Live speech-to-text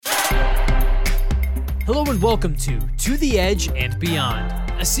Hello and welcome to the Edge and Beyond,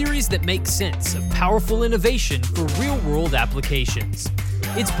 a series that makes sense of powerful innovation for real-world applications.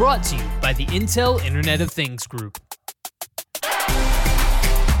 It's brought to you by the Intel Internet of Things Group.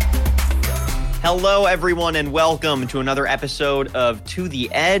 Hello, everyone, and welcome to another episode of To the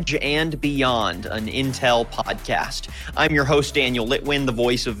Edge and Beyond, an Intel podcast. I'm your host, Daniel Litwin, the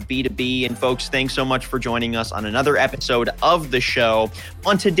voice of B2B. And folks, thanks so much for joining us on another episode of the show.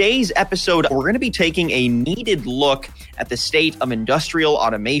 On today's episode, we're going to be taking a needed look at the state of industrial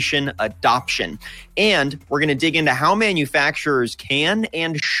automation adoption. And we're going to dig into how manufacturers can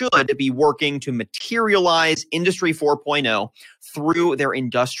and should be working to materialize Industry 4.0 through their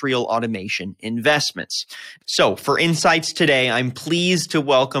industrial automation investments. So for insights today, I'm pleased to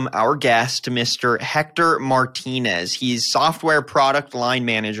welcome our guest, Mr. Hector Martinez. He's Software Product Line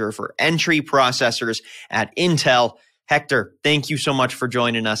Manager for Entry Processors at Intel. Hector, thank you so much for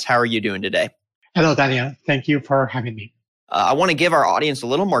joining us. How are you doing today? Hello, Daniel. Thank you for having me. I want to give our audience a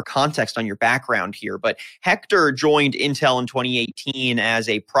little more context on your background here, but Hector joined Intel in 2018 as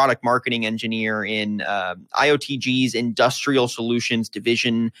a product marketing engineer in IOTG's Industrial Solutions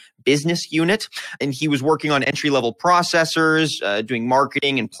Division business unit, and he was working on entry-level processors, doing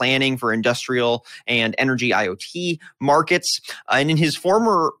marketing and planning for industrial and energy IoT markets. And in his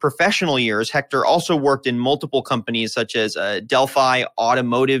former professional years, Hector also worked in multiple companies such as Delphi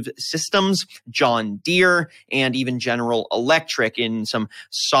Automotive Systems, John Deere, and even General Electric in some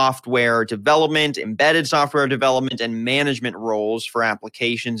software development, embedded software development, and management roles for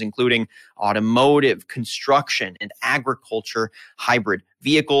applications including automotive, construction, and agriculture hybrid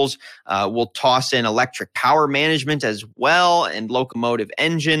vehicles. We'll toss in electric power management as well and locomotive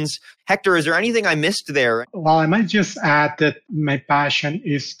engines. Hector, is there anything I missed there? Well, I might just add that my passion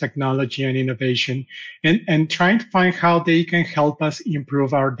is technology and innovation and trying to find how they can help us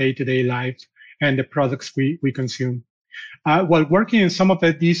improve our day-to-day life and the products we consume. While working in some of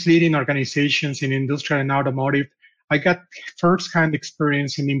these leading organizations in industrial and automotive, I got first-hand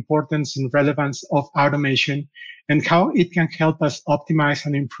experience in the importance and relevance of automation and how it can help us optimize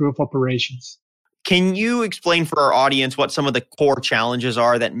and improve operations. Can you explain for our audience what some of the core challenges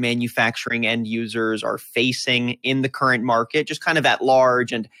are that manufacturing end users are facing in the current market, just kind of at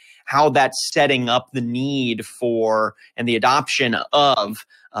large, and how that's setting up the need for and the adoption of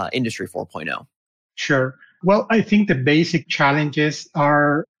Industry 4.0? Sure. Well, I think the basic challenges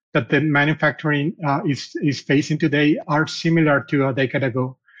are that the manufacturing is facing today are similar to a decade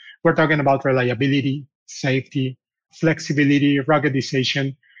ago. We're talking about reliability, safety, flexibility,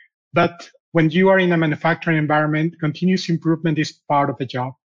 ruggedization. But when you are in a manufacturing environment, continuous improvement is part of the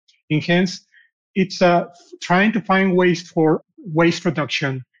job. And hence, it's trying to find ways for waste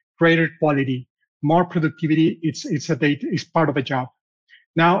reduction, greater quality, more productivity. It's part of the job.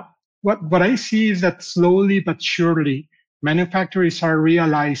 Now, what I see is that slowly but surely, manufacturers are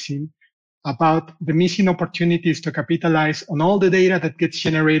realizing about the missing opportunities to capitalize on all the data that gets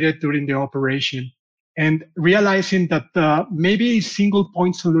generated during the operation, and realizing that maybe single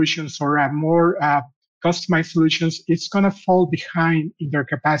point solutions or more customized solutions, it's going to fall behind in their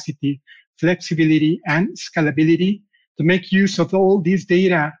capacity, flexibility, and scalability to make use of all this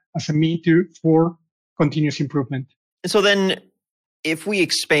data as a means for continuous improvement. So then, if we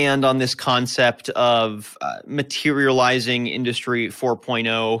expand on this concept of materializing Industry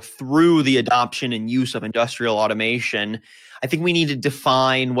 4.0 through the adoption and use of industrial automation, I think we need to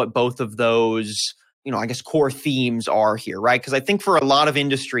define what both of those, core themes are here, right? Because I think for a lot of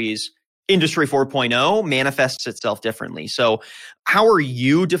industries, Industry 4.0 manifests itself differently. So how are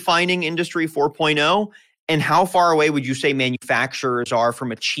you defining Industry 4.0? And how far away would you say manufacturers are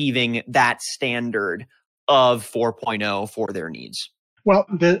from achieving that standard of 4.0 for their needs? Well,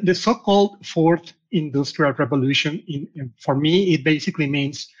 the so-called fourth industrial revolution, for me, it basically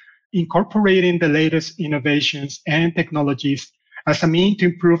means incorporating the latest innovations and technologies as a means to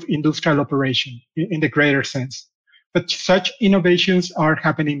improve industrial operation in the greater sense. But such innovations are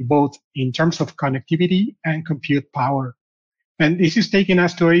happening both in terms of connectivity and compute power. And this is taking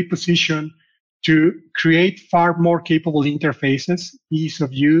us to a position to create far more capable interfaces, ease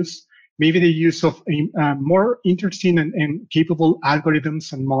of use, maybe the use of more interesting and capable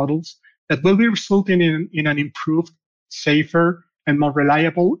algorithms and models that will be resulting in an improved, safer, and more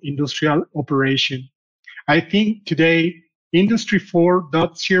reliable industrial operation. I think today, Industry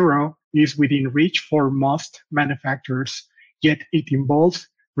 4.0 is within reach for most manufacturers, yet it involves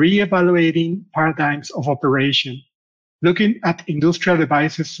re-evaluating paradigms of operation, looking at industrial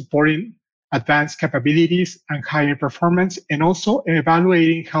devices supporting advanced capabilities and higher performance, and also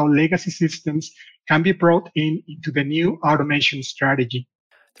evaluating how legacy systems can be brought into the new automation strategy.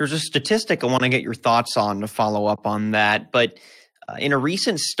 There's a statistic I want to get your thoughts on to follow up on that, but in a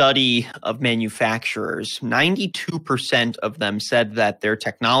recent study of manufacturers, 92% of them said that their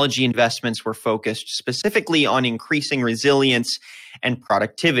technology investments were focused specifically on increasing resilience and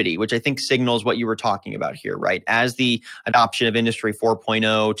productivity, which I think signals what you were talking about here, right? As the adoption of Industry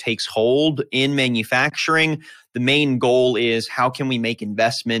 4.0 takes hold in manufacturing, the main goal is how can we make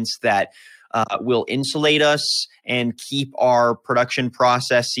investments that will insulate us and keep our production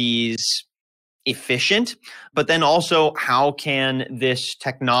processes efficient, but then also how can this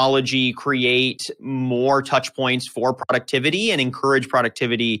technology create more touch points for productivity and encourage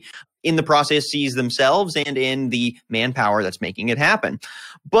productivity in the processes themselves and in the manpower that's making it happen.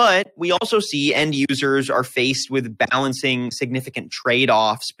 But we also see end users are faced with balancing significant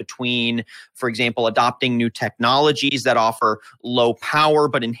trade-offs between, for example, adopting new technologies that offer low power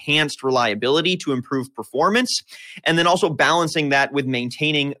but enhanced reliability to improve performance, and then also balancing that with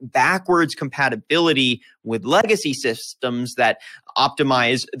maintaining backwards compatibility with legacy systems that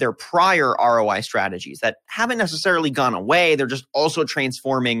optimize their prior ROI strategies that haven't necessarily gone away. They're just also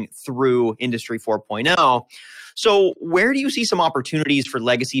transforming through Industry 4.0. So where do you see some opportunities for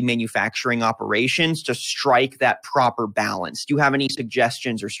legacy manufacturing operations to strike that proper balance? Do you have any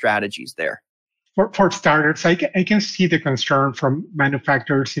suggestions or strategies there? For starters, I can see the concern from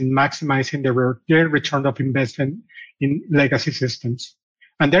manufacturers in maximizing their return of investment in legacy systems.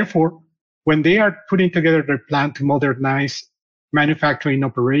 And therefore, when they are putting together their plan to modernize manufacturing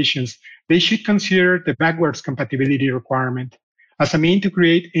operations, they should consider the backwards compatibility requirement as a means to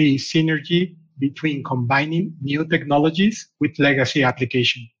create a synergy between combining new technologies with legacy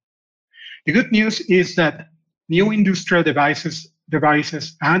application. The good news is that new industrial devices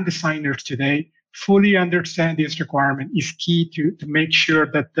and designers today fully understand this requirement is key to make sure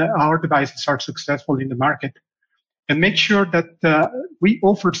that our devices are successful in the market, and make sure that we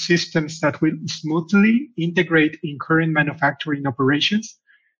offer systems that will smoothly integrate in current manufacturing operations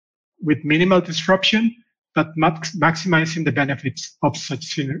with minimal disruption, but maximizing the benefits of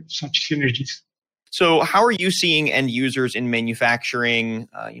such synergies. So how are you seeing end users in manufacturing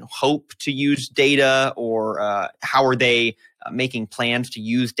hope to use data, or how are they making plans to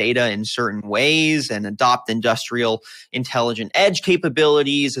use data in certain ways and adopt industrial intelligent edge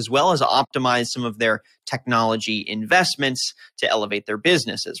capabilities, as well as optimize some of their technology investments to elevate their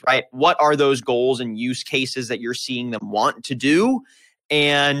businesses, right? What are those goals and use cases that you're seeing them want to do?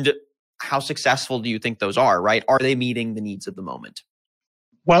 And how successful do you think those are, right? Are they meeting the needs of the moment?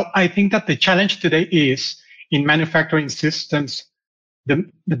 Well, I think that the challenge today is in manufacturing systems, the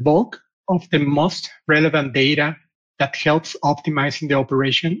bulk of the most relevant data that helps optimizing the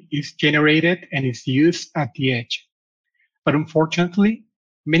operation is generated and is used at the edge. But unfortunately,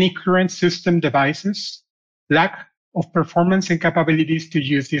 many current system devices lack of performance and capabilities to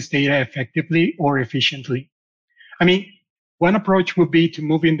use this data effectively or efficiently. I mean, one approach would be to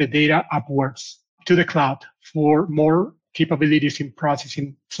moving the data upwards to the cloud for more capabilities in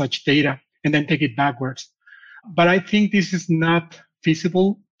processing such data and then take it backwards. But I think this is not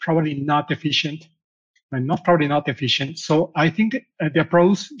feasible, probably not efficient. So I think the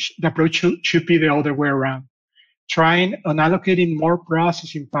approach should be the other way around, trying on allocating more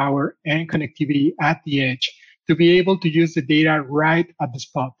processing power and connectivity at the edge to be able to use the data right at the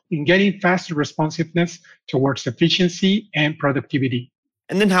spot in getting faster responsiveness towards efficiency and productivity.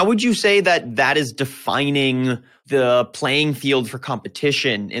 And then how would you say that that is defining the playing field for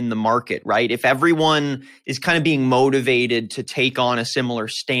competition in the market, right? If everyone is kind of being motivated to take on a similar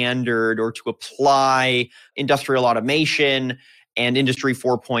standard or to apply industrial automation and Industry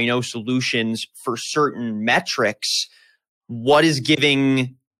 4.0 solutions for certain metrics, what is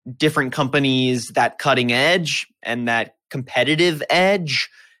giving different companies that cutting edge and that competitive edge?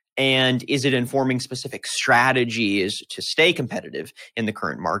 And is it informing specific strategies to stay competitive in the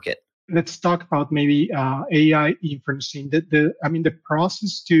current market? Let's talk about maybe AI inferencing. The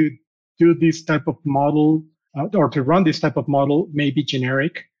process to do this type of model or to run this type of model may be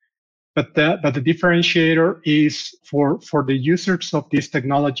generic, but the differentiator is for the users of this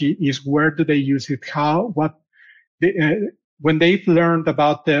technology is where do they use it, when they've learned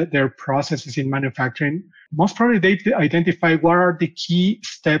about their processes in manufacturing, most probably they've identified what are the key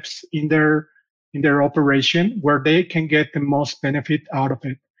steps in their operation where they can get the most benefit out of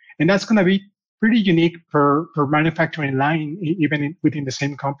it. And that's going to be pretty unique per manufacturing line, even within the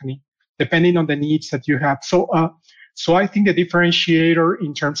same company, depending on the needs that you have. So I think the differentiator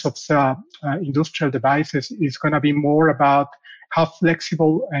in terms of industrial devices is going to be more about how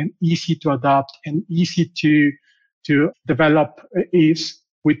flexible and easy to adopt and easy to develop is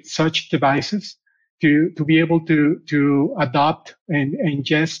with such devices to be able to adopt and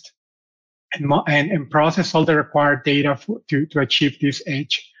ingest and process all the required data to achieve this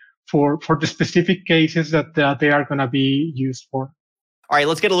edge for the specific cases that they are going to be used for. All right,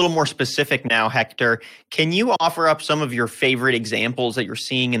 let's get a little more specific now, Hector. Can you offer up some of your favorite examples that you're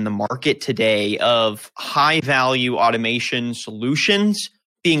seeing in the market today of high-value automation solutions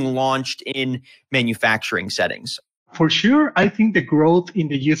being launched in manufacturing settings? For sure, I think the growth in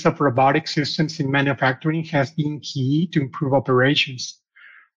the use of robotic systems in manufacturing has been key to improve operations.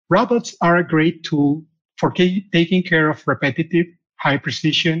 Robots are a great tool for taking care of repetitive, high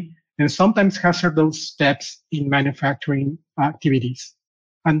precision, and sometimes hazardous steps in manufacturing activities.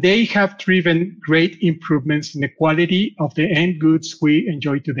 And they have driven great improvements in the quality of the end goods we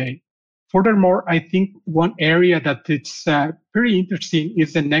enjoy today. Furthermore, I think one area that it's very interesting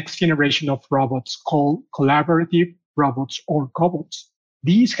is the next generation of robots called collaborative robots or cobots.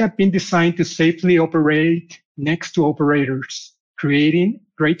 These have been designed to safely operate next to operators, creating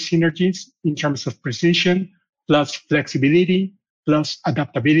great synergies in terms of precision, plus flexibility, plus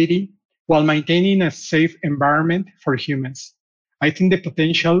adaptability, while maintaining a safe environment for humans. I think the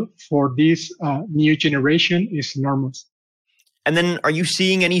potential for this new generation is enormous. And then are you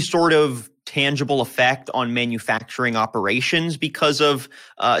seeing any sort of tangible effect on manufacturing operations because of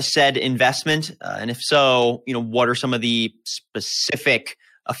said investment? And if so, what are some of the specific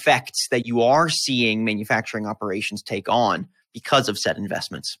effects that you are seeing manufacturing operations take on because of said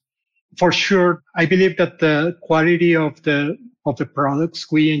investments? For sure. I believe that the quality of the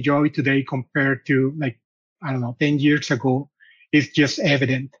products we enjoy today compared to 10 years ago is just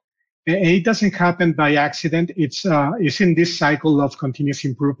evident. And it doesn't happen by accident. It's in this cycle of continuous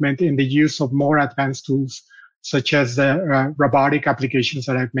improvement in the use of more advanced tools, such as the robotic applications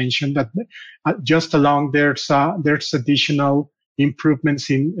that I've mentioned. That just along there's additional improvements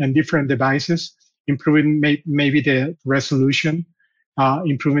in different devices, improving maybe the resolution,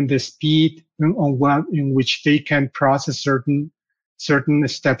 improving the speed in which they can process certain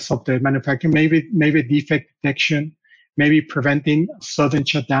steps of the manufacturing, maybe defect detection, maybe preventing sudden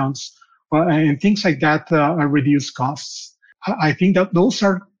shutdowns, and things like that reduce costs. I think that those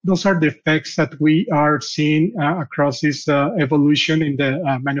are the effects that we are seeing across this evolution in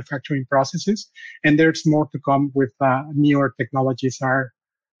the manufacturing processes, and there's more to come with newer technologies that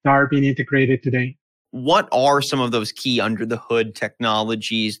are being integrated today. What are some of those key under the hood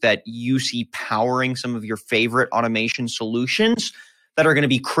technologies that you see powering some of your favorite automation solutions that are going to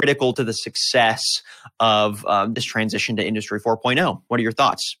be critical to the success of this transition to Industry 4.0? What are your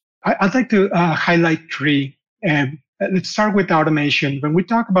thoughts? I'd like to highlight three. Let's start with automation. When we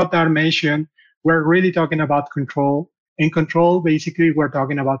talk about automation, we're really talking about control. In control, basically, we're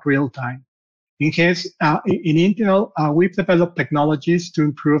talking about real time. In Intel, we've developed technologies to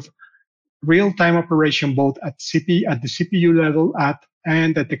improve real-time operation both at the CPU level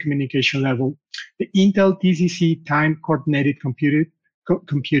and at the communication level. The Intel TCC time-coordinated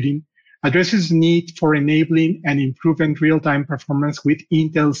computing addresses the need for enabling and improving real-time performance with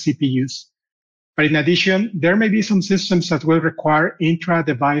Intel CPUs. But in addition, there may be some systems that will require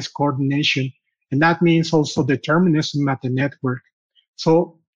intra-device coordination, and that means also determinism at the network.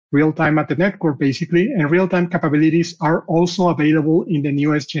 So real-time at the network, basically, and real-time capabilities are also available in the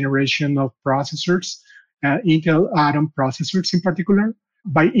newest generation of processors, Intel Atom processors in particular,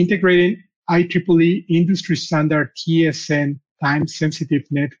 by integrating IEEE industry standard TSN time-sensitive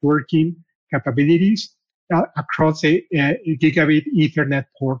networking capabilities across the gigabit Ethernet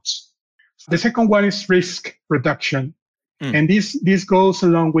ports. The second one is risk reduction. And this goes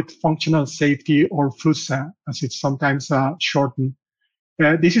along with functional safety, or FUSA, as it's sometimes shortened.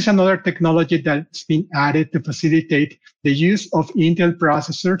 This is another technology that's been added to facilitate the use of Intel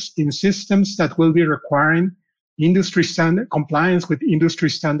processors in systems that will be requiring industry standard compliance with industry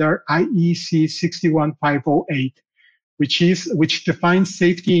standard IEC 61508, which defines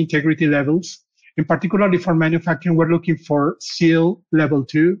safety integrity levels. In particularly for manufacturing, we're looking for SEAL level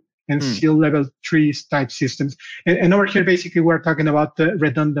 2 and SEAL level 3 type systems. And over here, basically, we're talking about the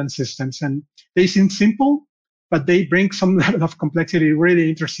redundant systems. And they seem simple, but they bring some level of complexity, really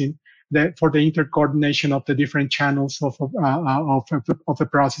interesting for the intercoordination of the different channels of the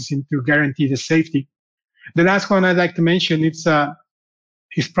processing to guarantee the safety. The last one I'd like to mention, it's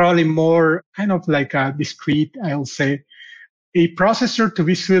probably more kind of like a discrete, I'll say. A processor to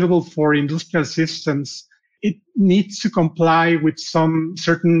be suitable for industrial systems, it needs to comply with some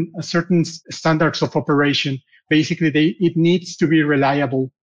certain standards of operation. Basically, it needs to be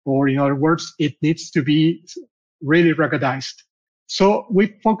reliable, or in other words, it needs to be really ruggedized. So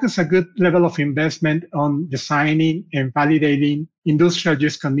we focus a good level of investment on designing and validating industrial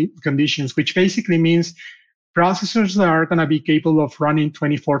use conditions, which basically means processors that are going to be capable of running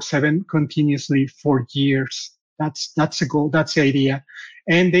 24/7 continuously for years. That's the goal. That's the idea.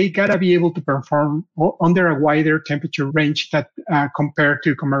 And they got to be able to perform under a wider temperature range that compared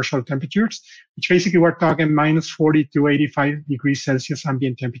to commercial temperatures, which basically we're talking minus 40 to 85 degrees Celsius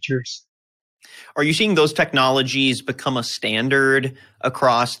ambient temperatures. Are you seeing those technologies become a standard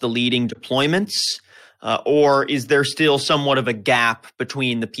across the leading deployments? Or is there still somewhat of a gap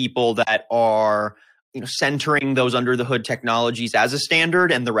between the people that are centering those under the hood technologies as a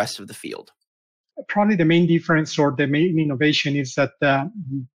standard and the rest of the field? Probably the main difference or the main innovation is that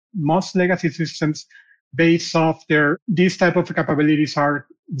most legacy systems based off these type of capabilities are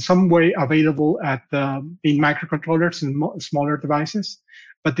in some way available in microcontrollers and smaller devices.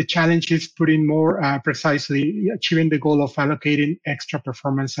 But the challenge is putting more precisely achieving the goal of allocating extra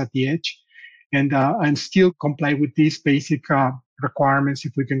performance at the edge and still comply with these basic requirements,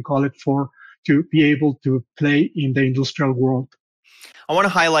 if we can call it, to be able to play in the industrial world. I want to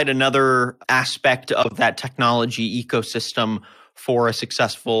highlight another aspect of that technology ecosystem for a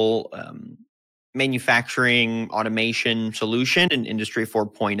successful manufacturing automation solution and Industry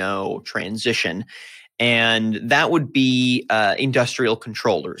 4.0 transition. And that would be industrial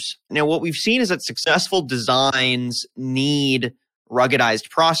controllers. Now, what we've seen is that successful designs need ruggedized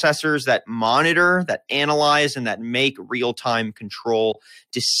processors that monitor, that analyze, and that make real-time control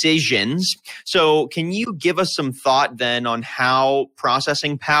decisions. So can you give us some thought then on how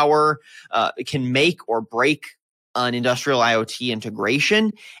processing power can make or break an industrial IoT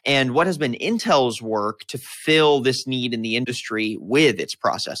integration, and what has been Intel's work to fill this need in the industry with its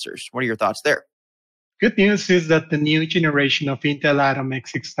processors? What are your thoughts there? Good news is that the new generation of Intel Atom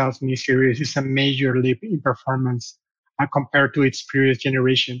X6000 series is a major leap in performance compared to its previous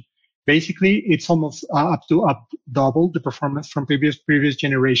generation. Basically, it's almost up double the performance from previous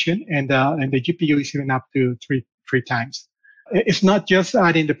generation, and the GPU is even up to three times. It's not just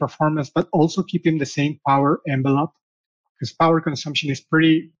adding the performance, but also keeping the same power envelope, because power consumption is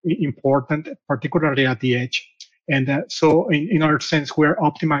pretty important, particularly at the edge. And so in our sense, we're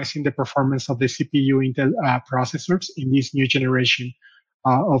optimizing the performance of the CPU Intel processors in this new generation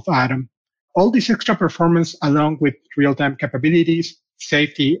of Atom. All this extra performance, along with real-time capabilities,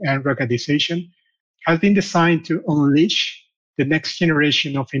 safety, and ruggedization, has been designed to unleash the next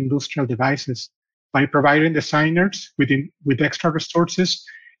generation of industrial devices by providing designers with extra resources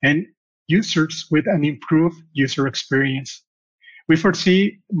and users with an improved user experience. We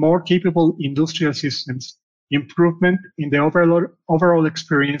foresee more capable industrial systems, improvement in the overall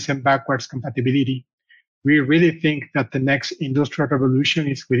experience, and backwards compatibility. We really think that the next industrial revolution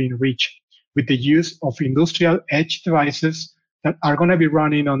is within reach, with the use of industrial edge devices that are going to be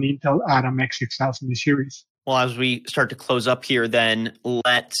running on Intel Atom X6000 series. Well, as we start to close up here, then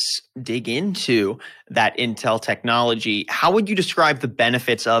let's dig into that Intel technology. How would you describe the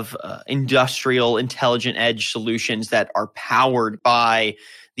benefits of industrial intelligent edge solutions that are powered by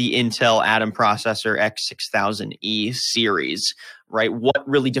the Intel Atom processor X6000E series, right? What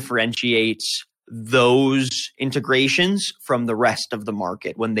really differentiates those integrations from the rest of the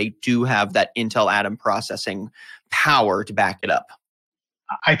market when they do have that Intel Atom processing power to back it up?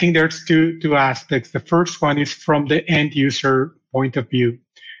 I think there's two aspects. The first one is from the end user point of view.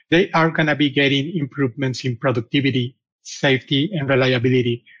 They are going to be getting improvements in productivity, safety, and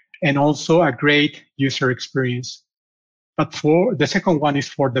reliability, and also a great user experience. But for the second one is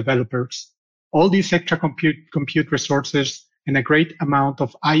for developers. All these extra compute resources and a great amount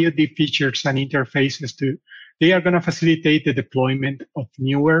of IoT features and interfaces they are going to facilitate the deployment of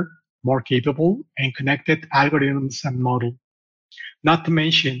newer, more capable, and connected algorithms and models. Not to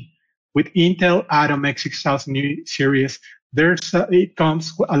mention, with Intel Atom X6000 series, it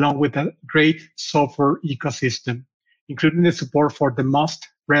comes along with a great software ecosystem, including the support for the most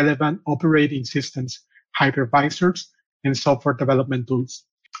relevant operating systems, hypervisors, and software development tools.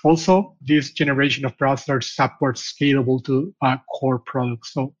 Also, this generation of processors supports scalable to core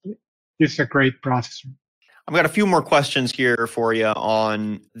products. So this is a great processor. I've got a few more questions here for you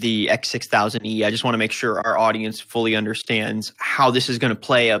on the X6000E. I just want to make sure our audience fully understands how this is going to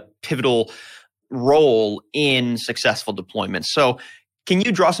play a pivotal role in successful deployments. So can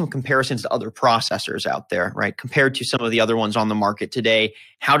you draw some comparisons to other processors out there, right? Compared to some of the other ones on the market today,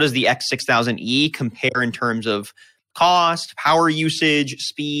 how does the X6000E compare in terms of cost, power usage,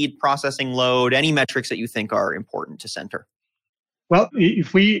 speed, processing load, any metrics that you think are important to center? Well,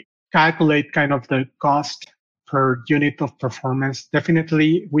 if we calculate kind of the cost per unit of performance,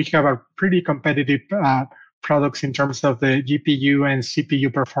 definitely we have a pretty competitive products in terms of the GPU and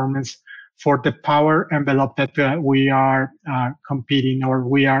CPU performance for the power envelope that we are competing, or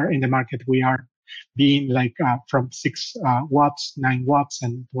we are in the market. We are being like from 6 watts, 9 watts,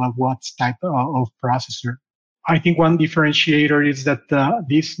 and 12 watts type of processor. I think one differentiator is that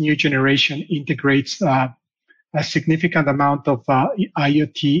this new generation integrates a significant amount of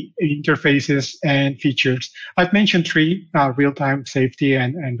IoT interfaces and features. I've mentioned 3, real-time safety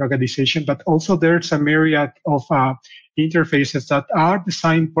and ruggedization, but also there's a myriad of interfaces that are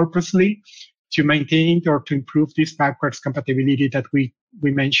designed purposely to maintain or to improve this backwards compatibility that we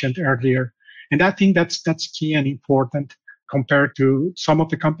mentioned earlier. And I think that's key and important compared to some of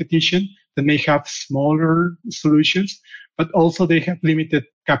the competition that may have smaller solutions, but also they have limited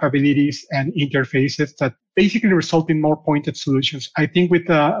capabilities and interfaces that basically result in more pointed solutions. I think with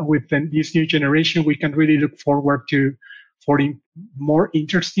this new generation, we can really look forward to more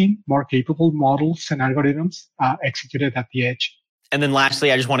interesting, more capable models and algorithms executed at the edge. And then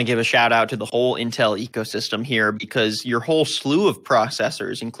lastly, I just want to give a shout out to the whole Intel ecosystem here, because your whole slew of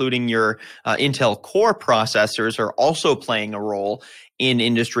processors, including your Intel Core processors, are also playing a role in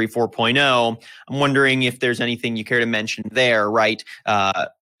Industry 4.0. I'm wondering if there's anything you care to mention there, right?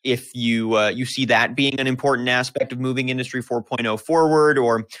 If you see that being an important aspect of moving Industry 4.0 forward,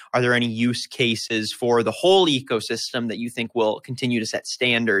 or are there any use cases for the whole ecosystem that you think will continue to set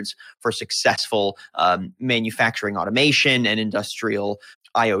standards for successful manufacturing automation and industrial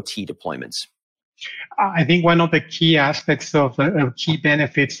IoT deployments? I think one of the key aspects of key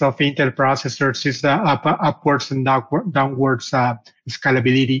benefits of Intel processors is the upwards and downwards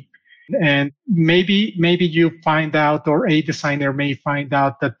scalability. And maybe you find out, or a designer may find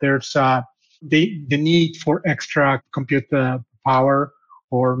out, that there's the need for extra compute power,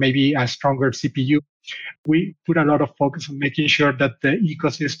 or maybe a stronger CPU. We put a lot of focus on making sure that the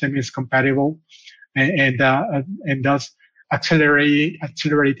ecosystem is compatible and thus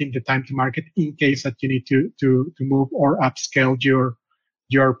accelerating the time to market in case that you need to move or upscale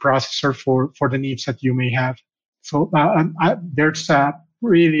your processor for the needs that you may have. So there's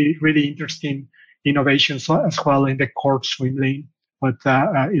really, really interesting innovations as well in the Core swim lane with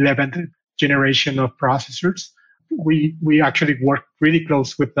 11th generation of processors. We actually work really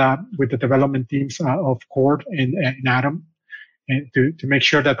close with the development teams of Core and Atom, and to make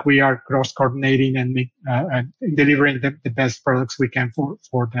sure that we are cross coordinating and delivering the best products we can for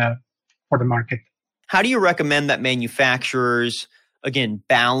the market. How do you recommend that manufacturers, again,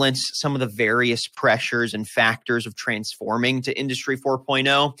 balance some of the various pressures and factors of transforming to Industry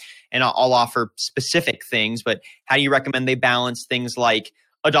 4.0? And I'll offer specific things, but how do you recommend they balance things like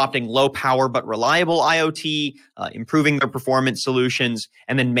adopting low power but reliable IoT, improving their performance solutions,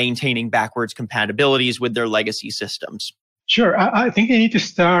 and then maintaining backwards compatibilities with their legacy systems? Sure. I think they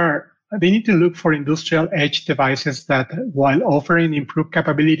need to look for industrial edge devices that, while offering improved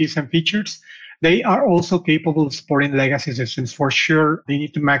capabilities and features, they are also capable of supporting legacy systems. For sure, they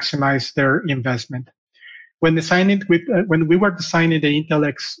need to maximize their investment. When we were designing the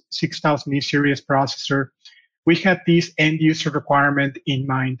Intel X6000 E-Series processor, we had this end user requirement in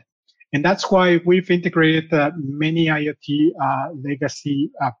mind. And that's why we've integrated many IoT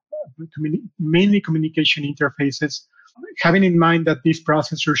legacy, mainly communication interfaces, having in mind that these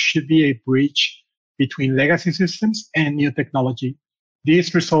processors should be a bridge between legacy systems and new technology.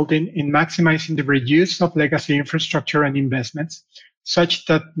 This resulting in maximizing the reuse of legacy infrastructure and investments, such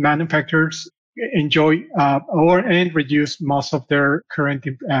that manufacturers enjoy and reduce most of their current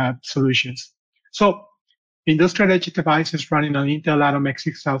solutions. So industrial edge devices running on Intel Atom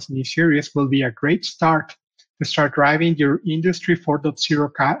X6000 E-Series will be a great start to start driving your Industry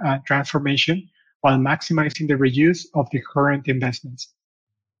 4.0 transformation while maximizing the reuse of the current investments.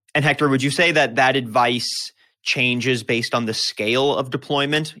 And Hector, would you say that advice changes based on the scale of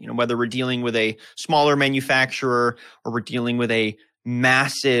deployment? You know, whether we're dealing with a smaller manufacturer or we're dealing with a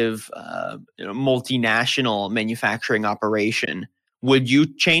massive multinational manufacturing operation, would you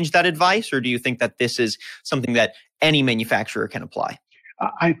change that advice, or do you think that this is something that any manufacturer can apply?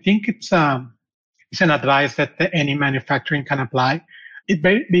 I think it's an advice that any manufacturing can apply. It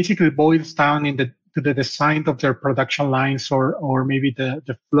basically boils down to the design of their production lines, or maybe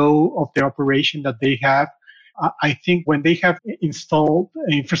the flow of the operation that they have. I think when they have installed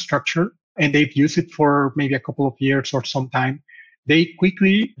infrastructure and they've used it for maybe a couple of years or some time, they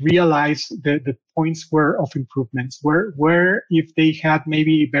quickly realize the points of improvements, where if they had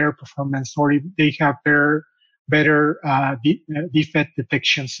maybe better performance, or if they have better defect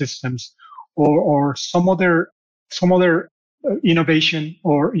detection systems, or some other innovation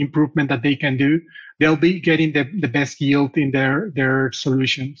or improvement that they can do, they'll be getting the best yield in their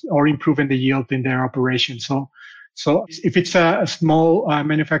solutions or improving the yield in their operation. So if it's a small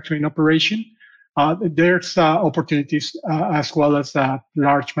manufacturing operation, there's opportunities as well as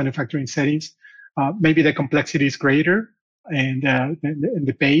large manufacturing settings. Maybe the complexity is greater and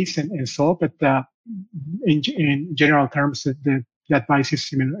the pace and so, but in general terms, the advice is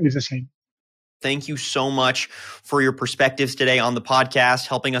similar, is the same. Thank you so much for your perspectives today on the podcast,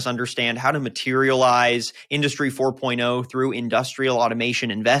 helping us understand how to materialize Industry 4.0 through industrial automation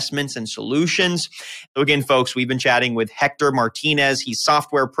investments and solutions. So again, folks, we've been chatting with Hector Martinez. He's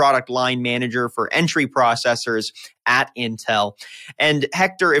software product line manager for entry processors at Intel. And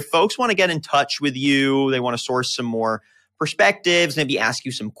Hector, if folks want to get in touch with you, they want to source some more perspectives, maybe ask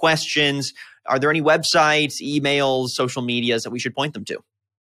you some questions, are there any websites, emails, social medias that we should point them to?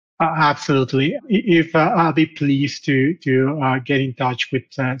 Absolutely. If I'll be pleased to get in touch with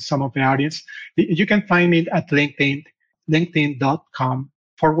some of the audience, you can find me at LinkedIn,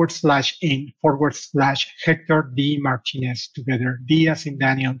 linkedin.com/Hector D. Martinez, together, D as in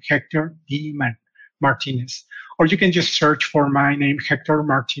Daniel, Hector D. Martinez. Or you can just search for my name, Hector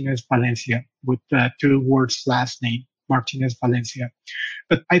Martinez Valencia, with 2 words last name, Martinez Valencia.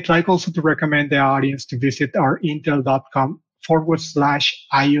 But I'd like also to recommend the audience to visit our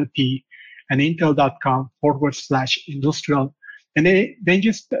intel.com/IoT and intel.com/industrial. And then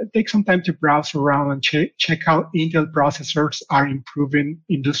just take some time to browse around and check how Intel processors are improving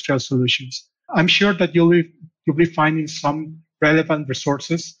industrial solutions. I'm sure that you'll be finding some relevant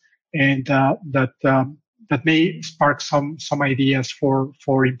resources and that may spark some ideas for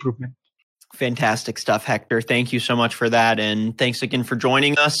improvement. Fantastic stuff, Hector. Thank you so much for that. And thanks again for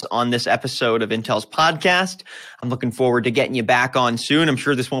joining us on this episode of Intel's podcast. I'm looking forward to getting you back on soon. I'm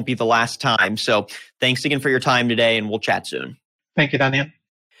sure this won't be the last time. So thanks again for your time today, and we'll chat soon. Thank you, Daniel.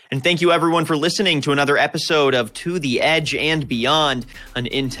 And thank you, everyone, for listening to another episode of To the Edge and Beyond, an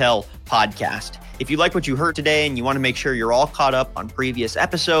Intel podcast. If you like what you heard today and you want to make sure you're all caught up on previous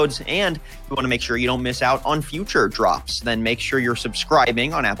episodes and you want to make sure you don't miss out on future drops, then make sure you're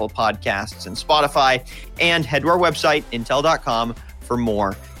subscribing on Apple Podcasts and Spotify, and head to our website, intel.com, for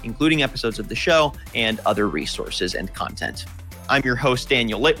more, including episodes of the show and other resources and content. I'm your host,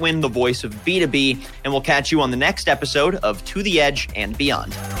 Daniel Litwin, the voice of B2B, and we'll catch you on the next episode of To the Edge and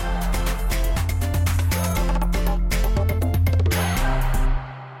Beyond.